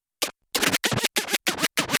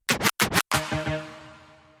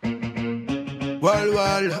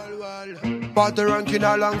Well, Party ranking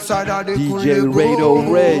alongside of the DJ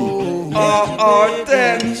Rado Ray.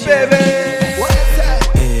 RR10, baby. What is that?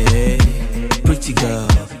 Hey, pretty girl,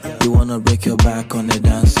 you wanna break your back on the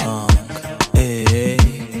dance song. Hey,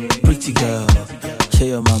 pretty girl, show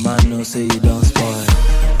your mama no say you don't spoil.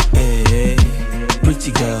 Hey,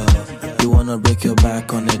 pretty girl, you wanna break your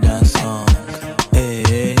back on the dance song.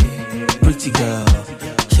 Hey, pretty girl,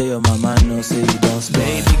 show your mama no say you don't spoil.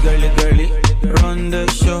 Baby girly, run the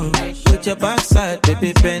show. Put your backside,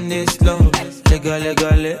 baby, bend it slow. Legally,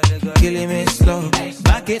 killing me slow.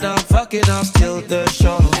 Back it up, fuck it up, still the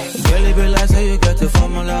show. Girl, realize how you got the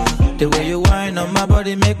formula. The way you whine on my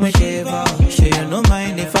body make me shiver. Sure you no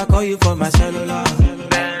mind if I call you for my cellular.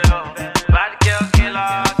 Bad girl,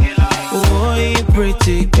 killer. Oh, you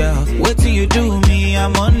pretty girl, wait till you do me,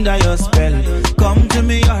 I'm under your spell. Come to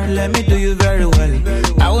me or let me do you very well.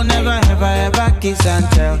 I will never ever kiss and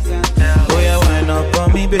tell. Oh yeah, wind up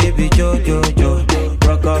on me, baby, jo.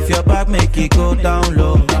 Rock off your back, make it go down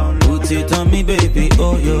low. Put it on me, baby,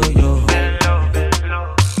 oh yo.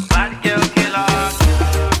 Bad girl killer.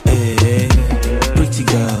 Hey, pretty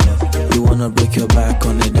girl, you wanna break your back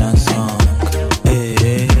on the dance song.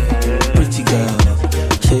 Hey, pretty girl,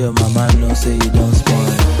 show your mama no say you don't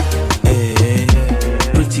spoil. Hey,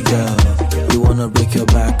 pretty girl, you wanna break your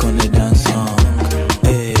back on the dance song.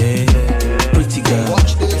 Hey, pretty girl,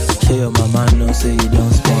 Watch this. show your mama no say you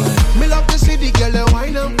don't spoil. Me love to see the girl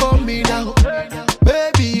wine up for me now.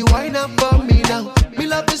 Baby, wine up for me now. Me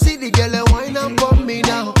love to see the girl wine up for me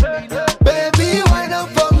now. Baby, wine up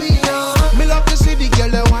for me now. Me love to see the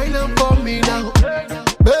girl wine up for me now.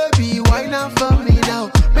 Baby, wine up for me now.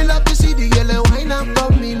 Me love to see the girl wine up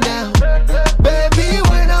for me now. Baby,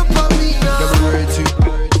 wine up for me now. Let me rate you,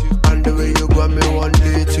 and the way you go, me one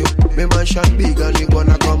date you. Me man shot big and he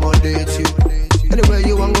gonna accommodate you. Anywhere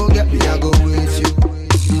you want go get me, I go with you.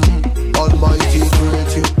 Almighty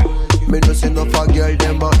create you. Me no say no for girl,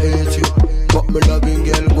 them I hate you. But me loving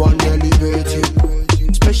girl, go and elevate you.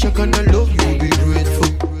 Special kind of love, you be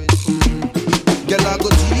grateful. Girl, I go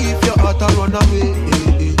see if your heart a run away.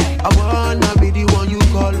 I wanna be the one you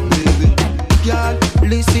call, baby. Girl,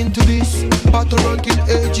 listen to this. Party ranking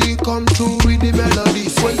AG come through with the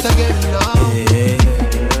melodies. Once again now. Hey,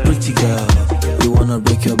 pretty girl, you wanna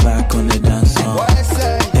break your back on the dance song. What I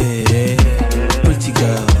say? Hey, pretty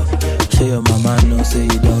girl, show your mama no say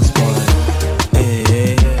you don't spoil.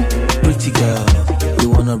 Hey, pretty girl, you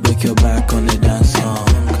wanna break your back on the dance song.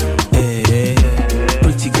 Hey,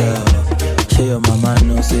 pretty girl, show your mama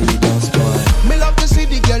no say you don't spoil. Me love to see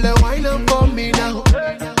the girl wine up for me now.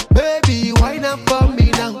 Baby, wine up for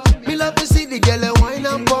me now. Me love to see the girl wine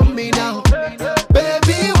up for me now.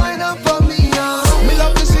 Baby, wine up for me now. Me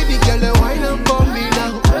love to see the girl wine up for me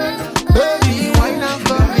now. Baby, wine up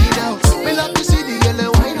for me now. Me love to see the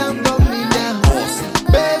girl wine up for me now.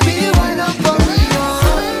 Baby, wine up for me now.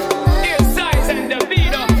 Here's Size and the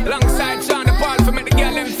Vito, alongside Sean the Paul for make the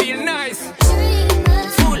girl them feel nice.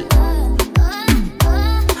 Full.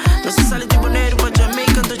 No se sale tipo negro pa'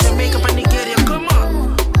 Jamaica, to Jamaica pa' Nigeria, come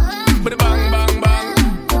on. But bang, bang, bang.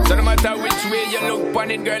 So no matter which way you look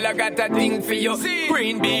on it, girl, I got a thing for you.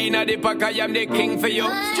 Green bean at the pack, I am the king for you.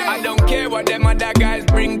 I don't care what them other guys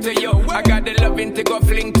bring to you. I got the loving to go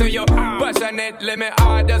fling to you. Passionately, me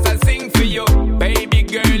heart does I sing for you. Baby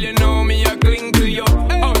girl, you know me, I cling to you.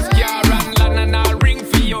 House, car, and land, and I'll ring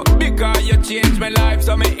for you. Because you changed my life,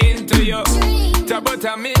 so me into you. Talk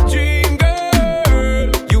about me dream, girl.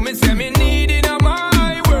 You me say me need it on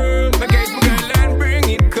my world. My case, my girl, and bring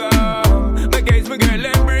it come. My case, my girl,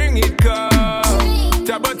 and bring it come.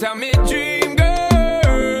 Talk about me dream,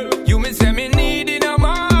 girl. You me say me need it on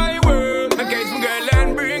my world. My case, my girl,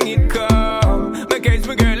 and bring it come. My case,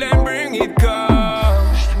 my girl, and bring it come.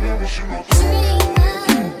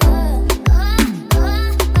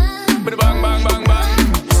 But bang, bang, bang, bang.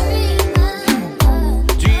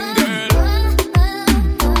 Dream girl.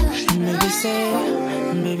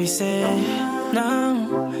 Baby say, no.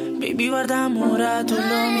 Baby guarda amore, tu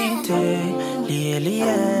lo mite.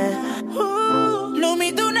 Lie. Lo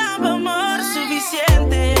mito un amor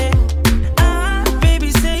suficiente. Ah,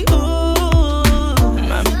 baby say,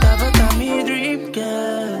 mami tava mi dream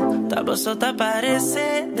girl. Tava sotto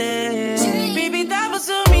apparecere. Baby tava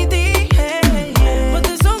su mi di, hey, yeah. But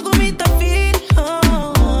the song go mi ta feel,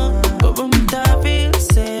 Bobo mi ta feel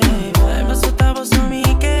safe. Ma so tava su mi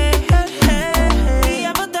che, hey.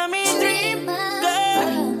 Yeah, but mi dream girl.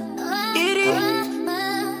 Iri.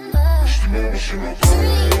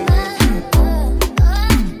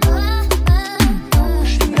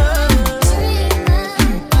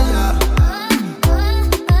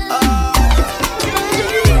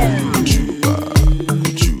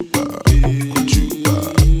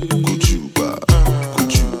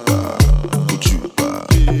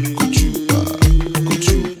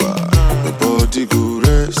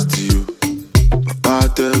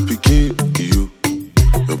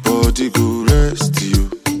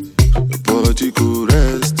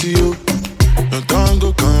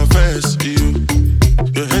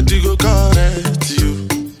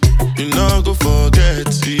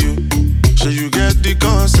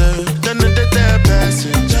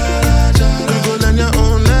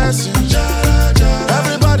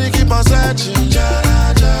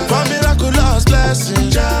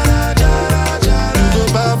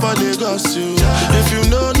 lost you. If you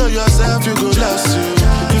know yourself, you go lost you.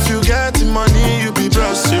 If you get the money, you be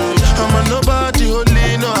bros you. I'm a nobody,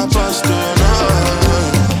 holy, no apostle, no.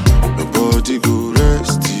 Your body go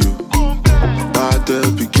rest you.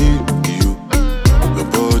 Battle begin you. Your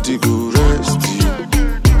body go rest you.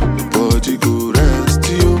 Your body go rest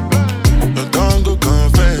you. Your tongue go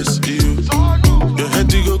confess you. Your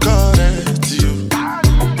head go correct you.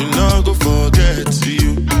 You know go forget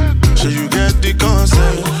you. So you get the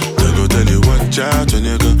concept. They go tell you watch out when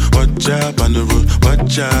you go. Watch out on the road.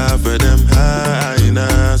 Watch out for them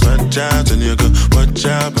hyenas. Watch out when you go. Watch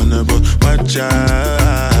out on the road. Watch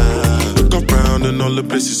out. Look around and all the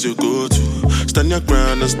places you go to. Stand your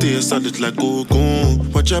ground and stay solid like Goku.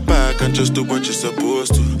 Watch your back and just do what you're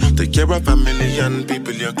supposed to. Take care of family and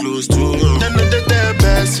people you're close to. They know that they're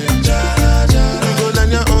best. You go learn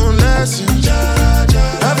your own lesson.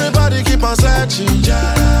 Everybody keep on searching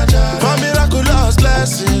for miraculous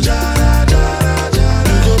blessings.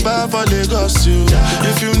 You go back for Lagos, you.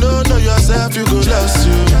 If you know yourself, you go lost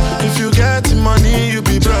you. If you get the money, you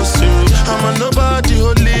be bros you. I'm a nobody,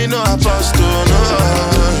 holy, no apostle, no.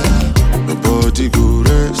 Your body go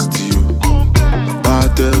rest you.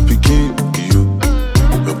 Battle begin you.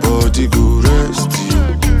 Your body go rest you.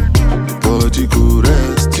 Your body go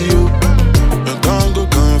rest you. Your tongue go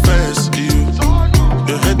confess you.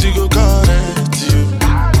 Your head go correct you.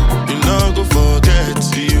 You know go forget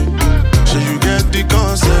you. So you get the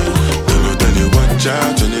concept. They go tell you watch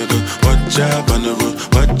out when you go. Watch out on the road.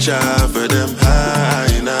 Watch out for them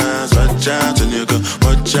hyenas. Watch out when you go.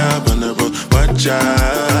 Watch out on the road. Watch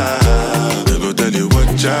out. They go tell you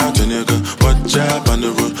watch out when you go. Watch out on the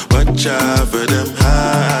road. Watch out for them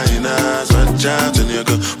hyenas. Watch out when you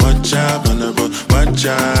go. Watch out on the road. Watch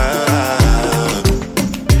out.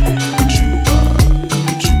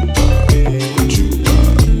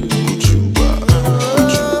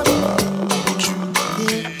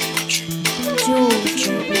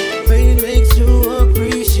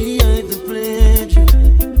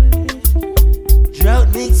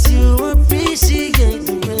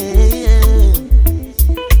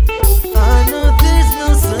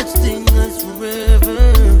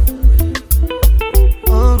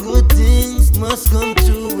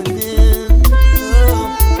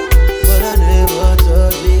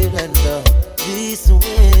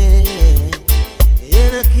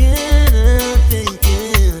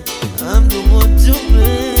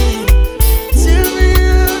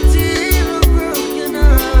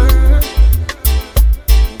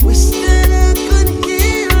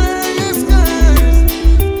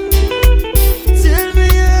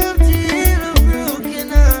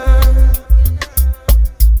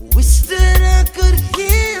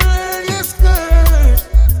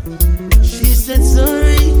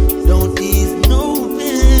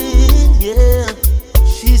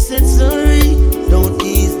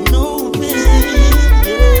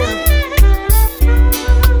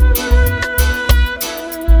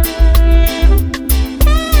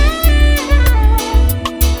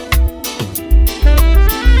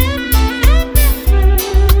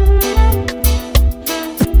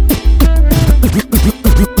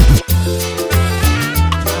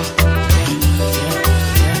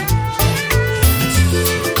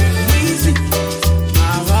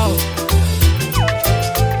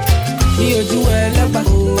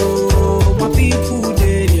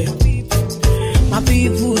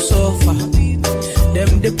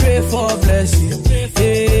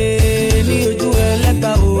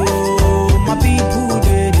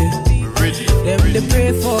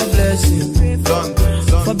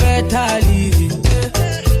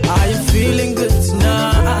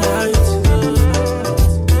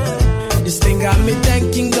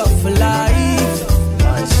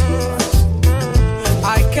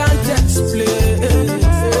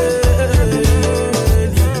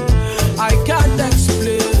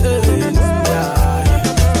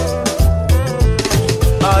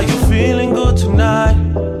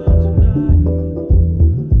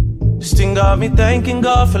 Thanking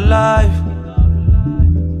God for life.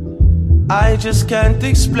 I just can't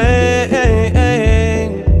explain.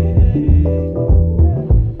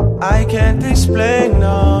 I can't explain,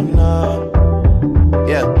 no.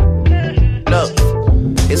 Yeah. Look,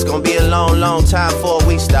 it's gonna be a long time before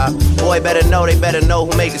we stop. Boy, better know, they better know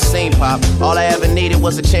who made the scene pop. All I ever needed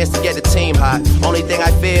was a chance to get the team hot. Only thing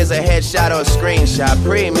I fear is a headshot or a screenshot.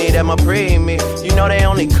 Pre-me, them a pre-me. You know they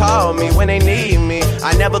only call me when they need me.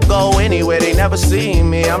 I never go anywhere, they never see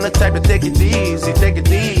me. I'm the type to take it easy, take it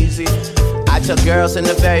easy. I took girls in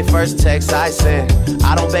the very first text I sent.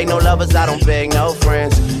 I don't beg no lovers, I don't beg no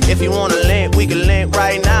friends. If you wanna link, we can link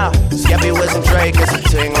right now. Skeppy with some Drake and some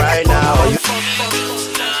ting right now.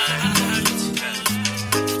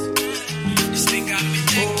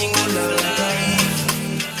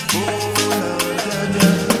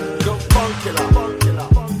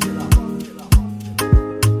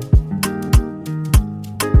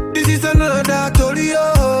 is another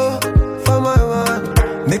Tolio for my man.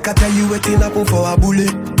 Make I tell you waiting happen for a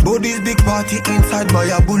bullet. Body's big party inside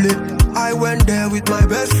my bullet. I went there with my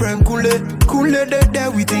best friend Kule. Kule they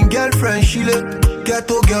there with his girlfriend Shile.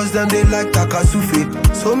 Ghetto girls them they like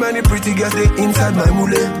Takasufi. So many pretty girls they inside my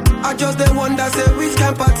mule. I just the one that say which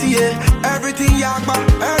can party, yeah. Everything yakba,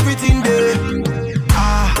 everything there.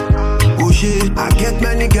 Oh shit, I get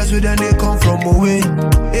many girls with them they come from away.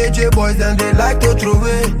 AJ boys then they like to throw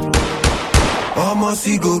away. Almost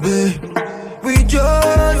see go babe. We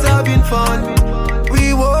just having fun.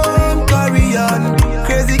 We won't carry on.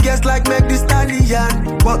 Crazy girls like Meg Thee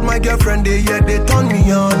Stallion. But my girlfriend they turn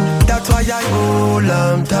me on. That's why I hold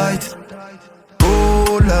on tight.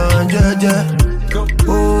 Hold on, yeah.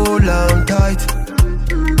 Hold on tight.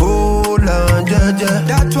 Hold on, yeah.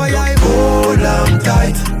 That's why I hold on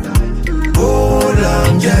tight. Hold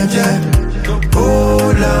on, yeah.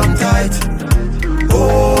 Hold on tight.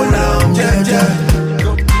 Hold on, yeah.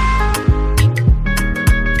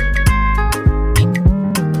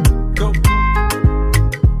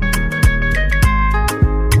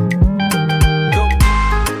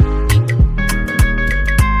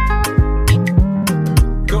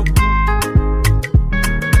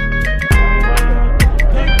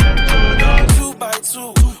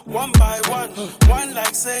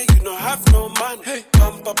 Say you don't have no man. Hey.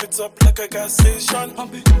 Pump up it up like a gas station.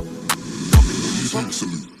 Pump it.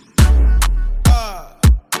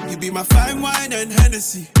 You be my fine wine and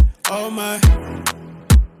Hennessy. Oh my.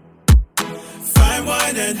 Fine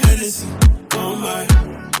wine and Hennessy. Oh my.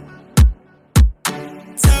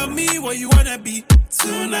 Tell me what you wanna be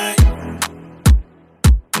tonight.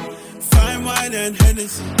 Fine wine and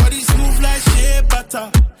Hennessy. Body smooth like shea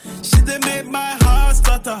butter. She they make my heart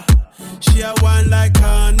stutter. She a wine like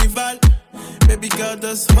carnival. Baby girl,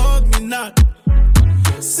 just hold me not.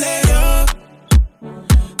 Say yo,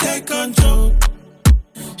 take control.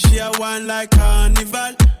 She a wine like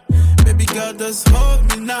carnival. Baby girl, just hold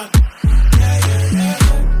me not. Yeah.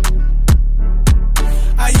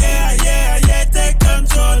 Yeah, take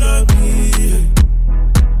control of me.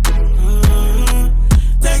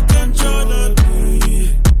 Take control of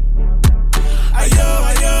me.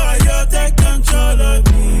 Ayo, take control of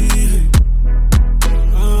me.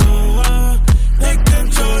 Take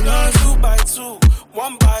control of 2 by 2,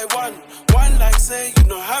 1 by 1. One like say you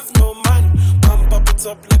don't have no man. Pump up it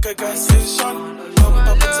up like a gas station. Pump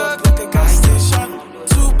up it up like a gas station.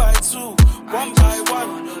 2 by 2, 1 by 1.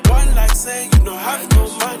 One like say you don't have no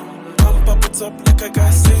man. Pump up it up like a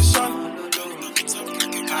gas station. Pump up it up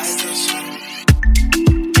like a gas station.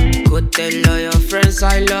 Go tell all your friends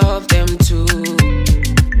I love them too.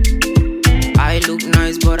 I look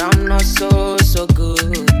nice but I'm not so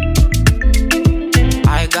good.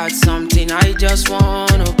 I got something I just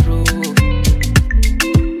wanna prove.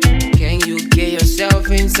 Can you get yourself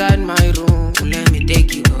inside my room? Let me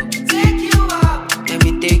take you up. Take you up. Let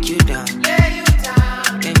me take you down. Lay you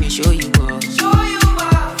down. Let me show you up. Show you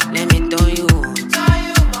up. Let me turn you on. Turn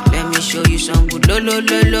you on. Let me show you some good lo. Let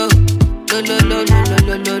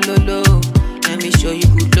me show you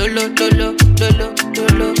good lo. Some lo.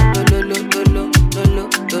 Let me show you good lo.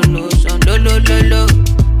 Some lo.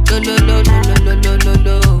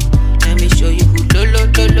 Let me show you good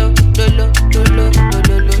lo.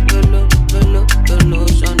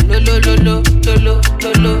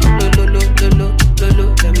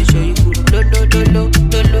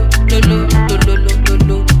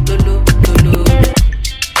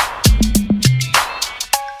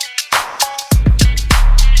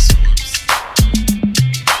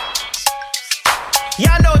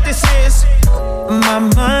 Y'all know what this is. My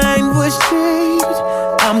mind was changed.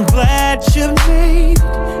 I'm glad you made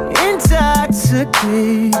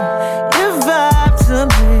intoxicated. Your vibe's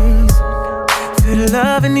amazing. Feel the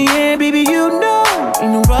love in the air, baby, you know.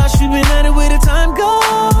 In a rush, we've been at it where the time goes.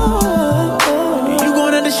 You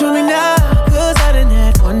gonna have to show me now, cause I done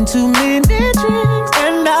had 1 too many drinks.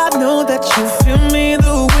 And I know that you feel me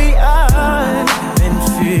the way I've been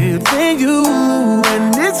feeling you.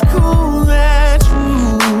 And it's cool that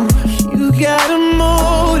you got a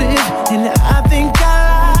motive, and I think I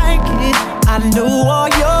like it. I know all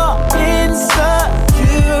your insecurities.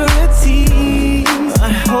 I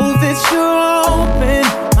hope that you're open.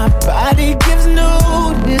 My body gives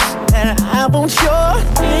notice that I want your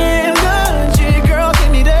energy. Girl,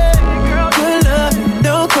 give me that.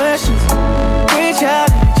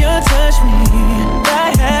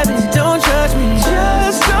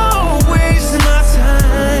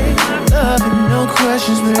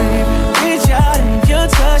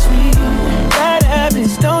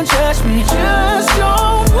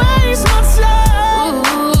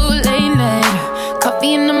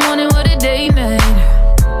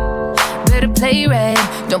 play right.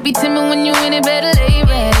 Don't be timid when you in it, better lay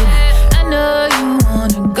right. I know you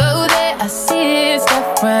wanna go there. I see it,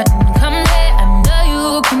 step front and come there. I know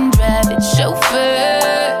you can drive it, chauffeur.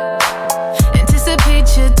 Anticipate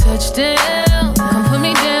your touchdown. Come put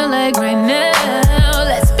me down like right now.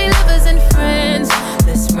 Let's be lovers and friends.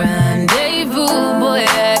 Let's rendezvous, boy.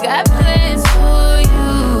 I got plans for you.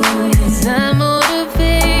 'Cause I'm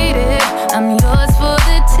motivated. I'm yours for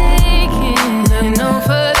the taking. Look no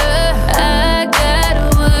further. I got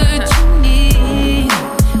what you need,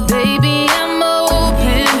 baby. I'm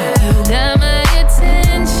open. You got my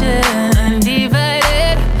attention,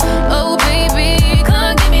 undivided. Oh, baby,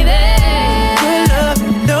 come give me that. Good love,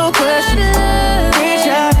 no question. Reach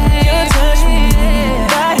out, you touch me.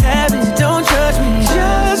 Bad habits, don't judge me.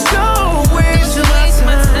 Just don't waste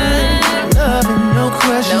my time. Love, no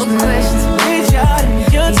questions. Reach out and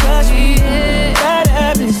you touch me. Bad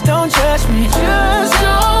habits, don't judge me. Just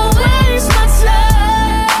don't waste my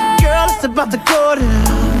time. Girl, it's about to go down.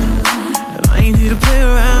 I ain't here to play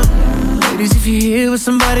around. Ladies, if you're here with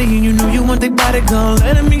somebody and you know you want their body, gon'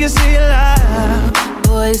 let them hear you say it loud.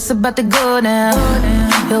 Boy, it's about to go down.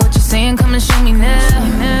 Hear what you're saying, come and show me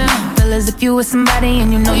now. Fellas, if you with somebody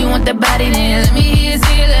and you know you want that body, then let me hear you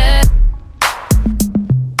say it loud.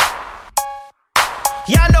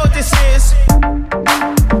 Y'all know what this is.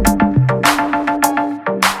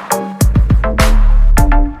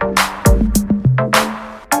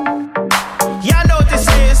 Y'all know what this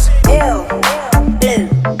is.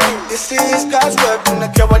 This is God's work, we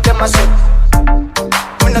don't care what them a say.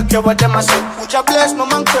 We don't care what them a say. Who ya bless, no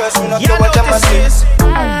man curse, we don't care what them a say.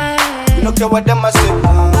 We don't care what them a say.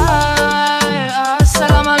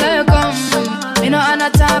 Assalamu alaikum. Me no on a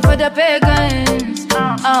time for the pagans.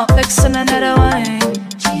 Oh, fixing another wine.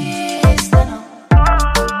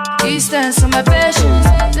 Distance on my patience.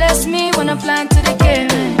 Bless me when I plan to the game.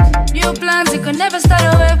 New plans, you can never start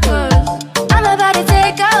away, cause I'm about to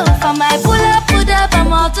take off. I might pull up,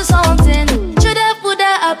 I'm up to something. Should have put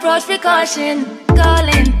that approach, precaution.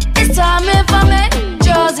 Calling, it's time for me,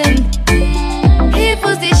 chosen. He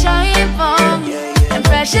position for me, and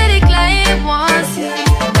pressure the client wants.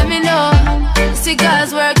 Let me know, see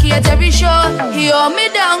God's work here at every show. He hold me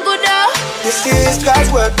down, good now. This is God's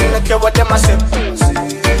work, we don't care what them a say.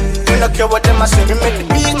 We don't care what them a say. We make the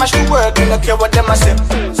beat match the work, we don't care what them a say.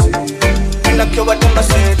 We don't care what them a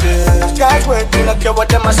say. This God's work, we don't care what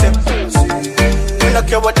them a say. We don't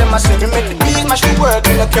care what them a say. We make the beat match the work,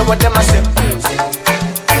 we don't care what them a say.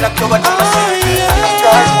 We don't care what them a say. This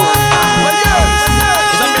God's work.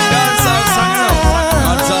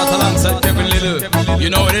 You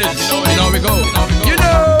know it is, you know we go. You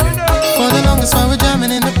know. For the longest while we're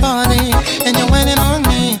jamming in the party, and you're waiting on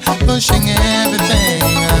me, pushing everything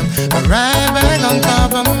right back on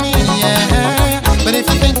top of me, yeah. But if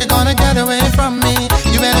you think you're gonna get away from me,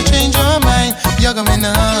 you better change your mind. You're going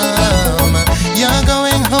home. You're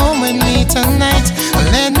going home with me tonight.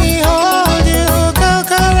 Let me hold you, go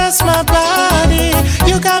caress my body.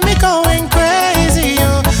 You got me going crazy.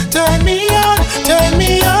 You turn me on, turn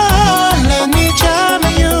me on. Let me charm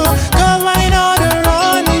you, go wine order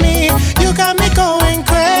on me. You got me going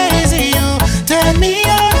crazy. You turn me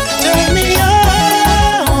on, turn me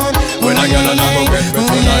on. When I get on, I go get better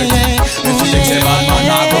tonight. If she thinks a man,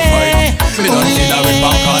 I go fight. We don't see that with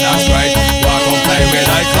back on, that's right. Walk on, play with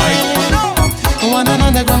like kite. One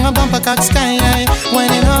on the ground, a bumper cock sky high.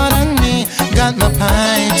 Whining hard on me, got my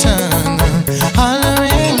python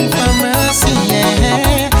hollering for mercy,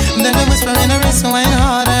 yeah. Then I whisper in her wrist, wine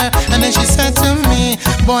harder. And then she said to me,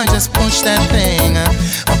 boy, just push that thing,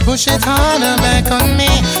 or push it harder back on me.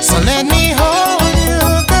 So let me hold you,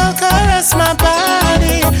 go caress my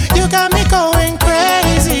body. You got me going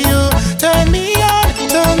crazy. You turn me on,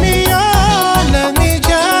 turn me on. Let me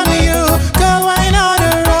jam you, go wine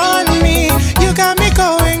harder on me. You got me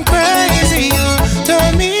going crazy. You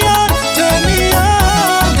turn me on,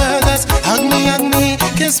 girl. Just hug me,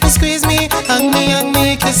 kiss me, squeeze me, hug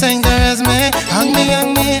me, kiss and caress me. Hug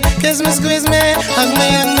me, kiss me, squeeze me, hug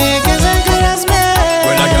me, kiss and caress me.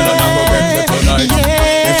 When I get on, I go get better tonight.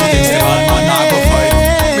 If she thinks a man, I go fight.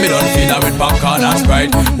 We don't feel that with popcorn, that's right.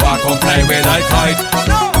 Walk on, play with like kite.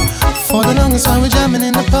 For the longest while we're jamming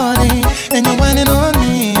in the party, and you're whining on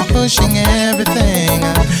me, pushing everything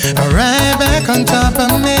right back on top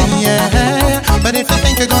of me, yeah. But if you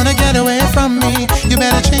think you're gonna get away from me, you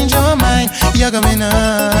better change your mind. You're going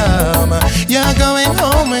home. You're going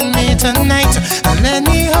home with me tonight. And let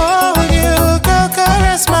me hold you, go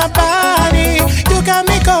caress my body. You got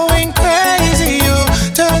me going crazy. You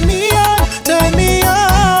turn me on, turn me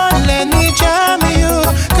on. Let me jam you,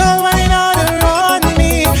 go wine order on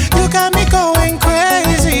me. You got me going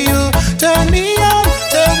crazy. You turn me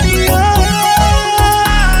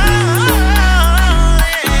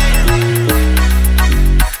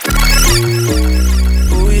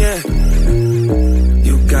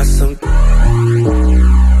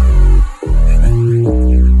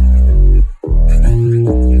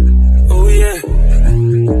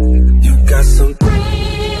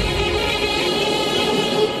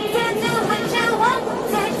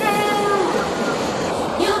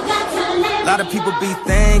lot of people be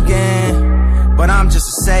thinking, but I'm just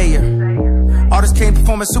a sayer. Artists can't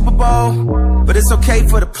perform at Super Bowl, but it's okay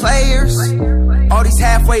for the players. All these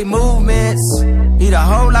halfway movements need a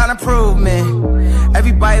whole lot of improvement.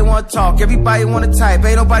 Everybody wanna talk, everybody wanna type,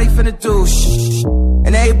 ain't nobody finna do shh.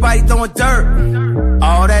 And everybody throwing dirt.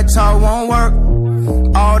 All that talk won't work.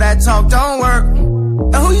 All that talk don't work.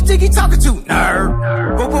 And who you think he talking to,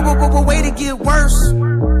 nerd? But wait to get worse.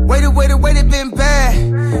 Wait, it been bad.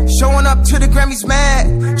 Showing up to the Grammys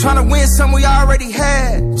mad. Trying to win some we already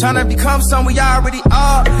had. Trying to become some we already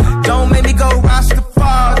are. Don't make me go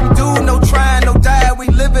Rastafari. We do no trying, no die. We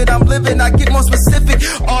live it, I'm living. I get more specific.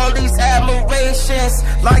 All these admirations,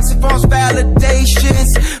 likes and false validations,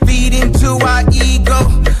 feed into our ego.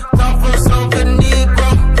 Dumpers over Negro.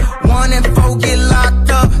 1 and 4 get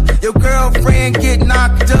locked up. Your girlfriend get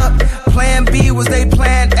knocked up. Plan B was they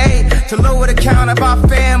plan A. To lower the count of our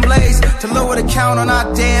families, to lower the count on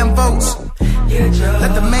our damn votes.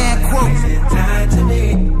 Let the man quote.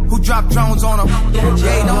 Who dropped drones on him?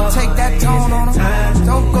 Yeah, don't take that tone on him.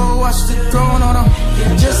 Don't go watch the throne on him.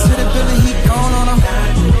 Just hit the Billy, he gone on him.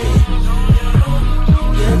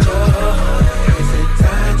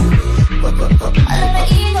 I let my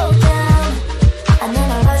ego down, and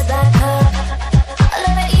then I rise back up. I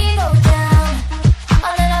let my ego down,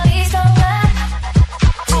 and then I be so back.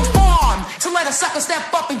 Perform to let a sucker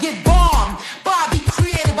step up and get bombed. Bobby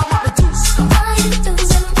created by my producer. Why you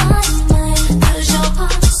losing my mind? 'Cause your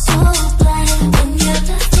heart is so blind. When you're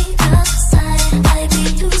left me outside, I be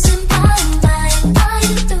losing my mind. Why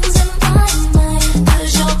you losing my mind?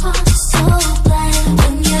 'Cause your heart is so blind.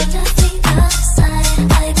 When you're left me outside,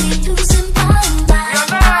 I be losing my mind.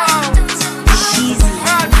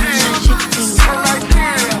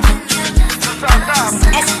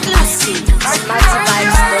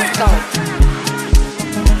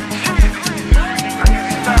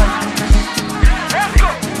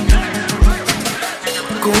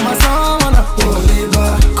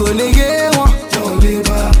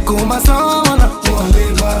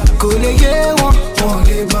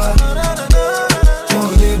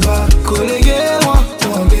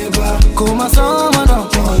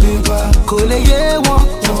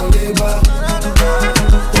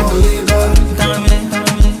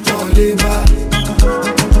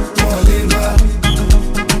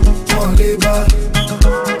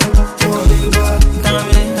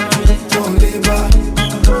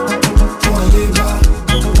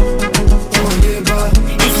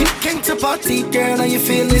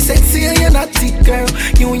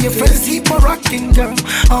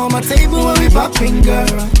 On my table when we popping, girl.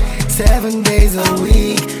 7 days a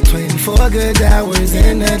week, 24 good hours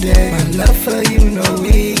in a day. My love for you, no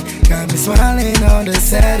weak, got me smiling on the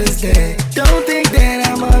saddest day. Don't think that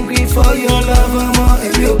I'm hungry for your love, I'm on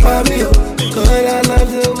if you pop me up. But I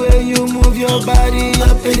love the way you move your body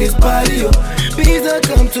up in this party, yo. Please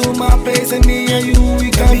come to my place and me and you, we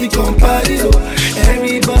can become party, yo.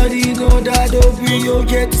 Everybody know that Obrio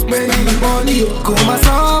get to spend the money, yo. Come on,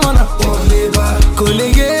 college one, come on,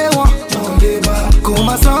 college one, college one, come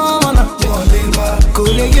on,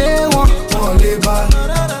 college one,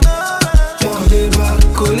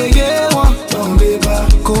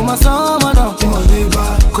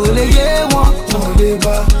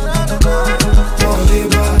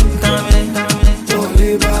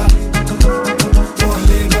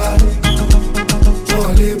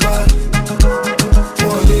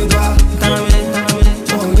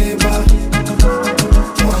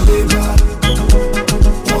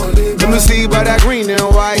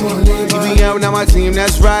 my team,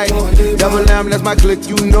 that's right. Double M, that's my clique,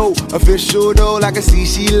 you know. Official though, like I see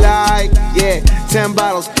she like. Yeah, 10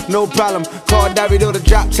 bottles, no problem. Call Davido to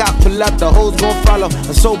drop top, pull up, the hoes gon' follow.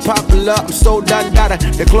 I'm so popular, I'm so done data.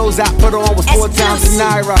 The clothes I put on was 4 times the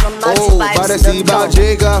Naira. Oh, about to see about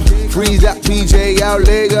Jacob. Freeze that PJ out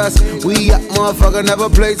Lagos. We up, motherfucker, never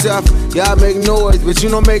play tough. Y'all make noise, but you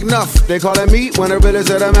don't make enough. They callin' me when the realest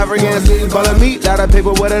of them Africans. Callin' me, lot of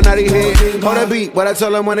paper with a nutty head. Hold a beat, what I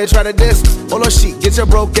tell them when they try to diss. Hold on, shit, get your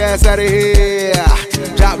broke ass out of here.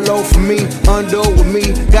 Drop low for me, undo with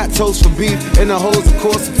me. Got toast for beef, and the hoes, of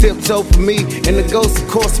course, tiptoe for me. And the ghost, of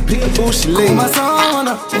course, people should leave. Come on,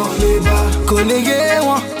 college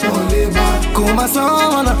one, come on, college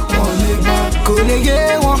one,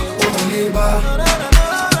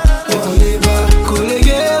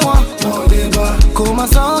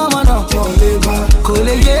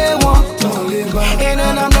 and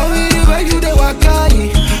then I'm not really where you the wakari.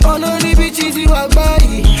 On all the bitches you are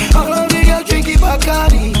buying. All of the girls drinking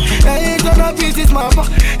Bacardi. I ain't gonna pieces my bar.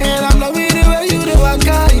 And I'm not really where you the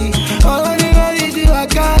wakari. All of the girls you are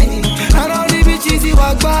carrying. And all the bitches you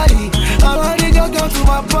are buying. All of the girls come to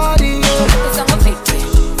my party.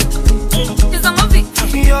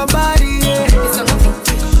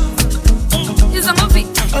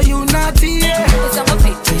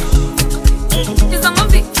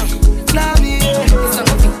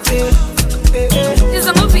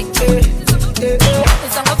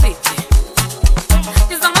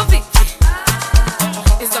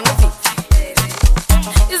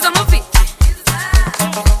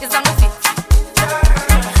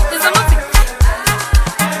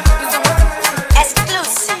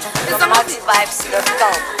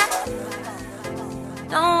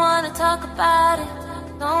 Don't wanna talk about it.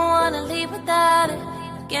 Don't wanna leave without it.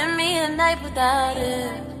 Give me a night without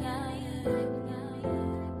it.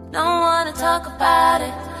 Don't wanna talk about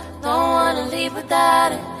it. Don't wanna leave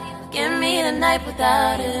without it. Give me the night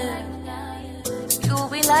without it. You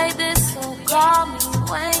be like this, so call me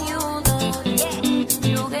when you know it.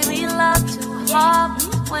 You gave me love to hold me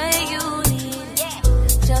when you need it.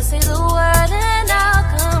 Just say the word and I'll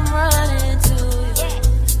come running to you.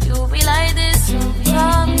 You be like this, so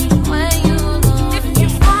call me when you know it. If you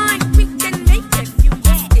find we can make it. You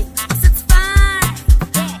want it, it's fine.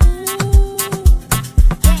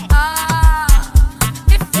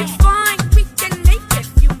 If you find we can make it.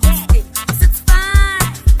 You want it, it's fine.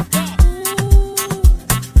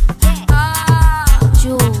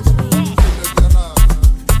 Jules, baby.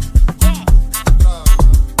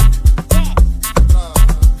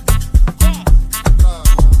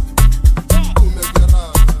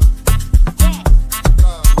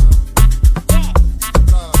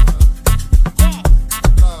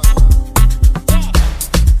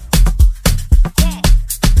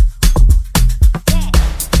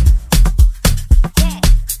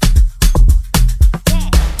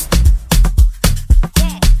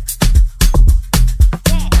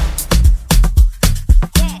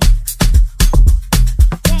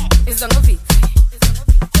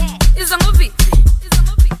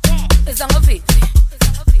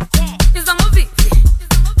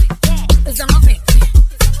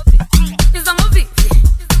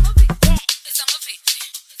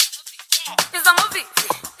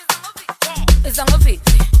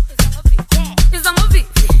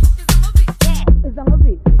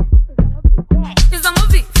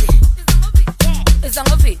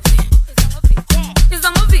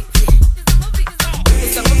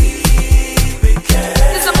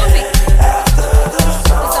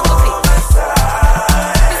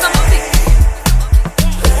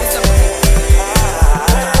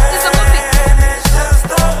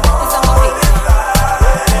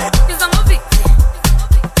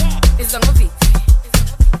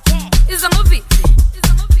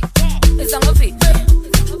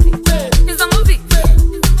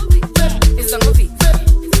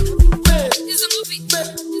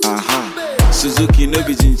 Suzuki no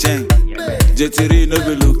be Jincheng, Jetiri no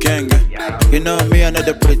be Lukenga. You know me,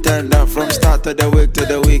 another pretender. From start of the week to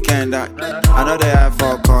the weekend. Another half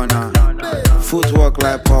for corner. Footwork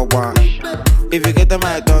like Pogba. If you get a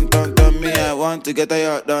my dun, me, I want to get a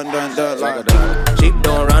yacht dun. Like Sheep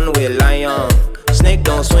don't run with lion. Snake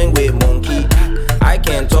don't swing with monkey. I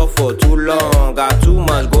can't talk for too long. Got too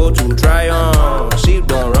much go to try on. Sheep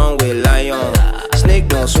don't run with lion. Snake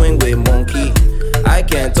don't swing with monkey. I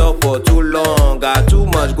can't talk for too long. Got too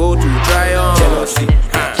much go to try on. Jealousy,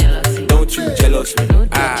 don't you jealous me?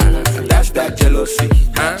 That's that jealousy,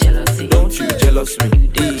 don't you jealous me?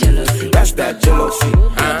 That's that jealousy,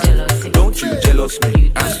 don't you jealous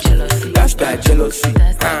me? That's that jealousy,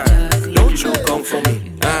 don't you come for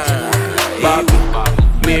me? Baku,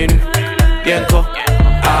 minu, yenko,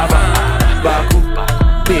 ava. Baku,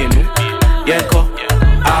 minu, yenko,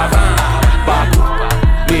 ava. Baku,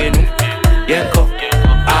 minu, yenko,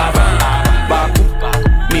 ava. Baku,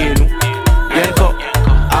 minu, yenko,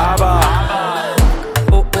 ava.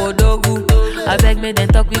 Oh, dogu, I beg me then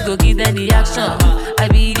talk, we go give them the action. I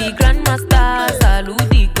be the grandmaster, salute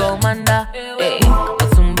the commander. Hey,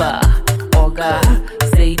 Otumba, Oga,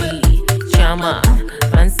 Sadie, Chama,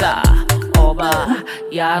 Mansa, Oba,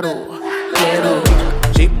 Yaro, Kero.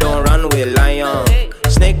 Sheep don't run with lion.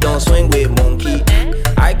 Snake don't swing with monkey.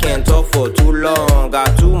 I can't talk for too long.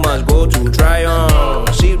 Got too much go to try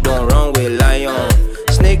on. Sheep don't run with lion.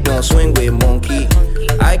 Snake don't swing with monkey.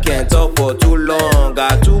 I can't talk for too long.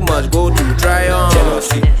 Got too much go to try on.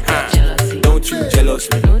 Jealousy, don't you jealous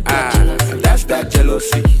me? That's that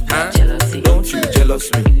jealousy, don't you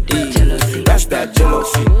jealous me? That's that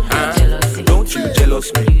jealousy, don't you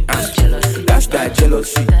jealous me? That's that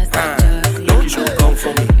jealousy, don't you come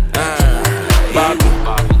for me? Baku,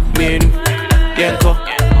 minu, yenko.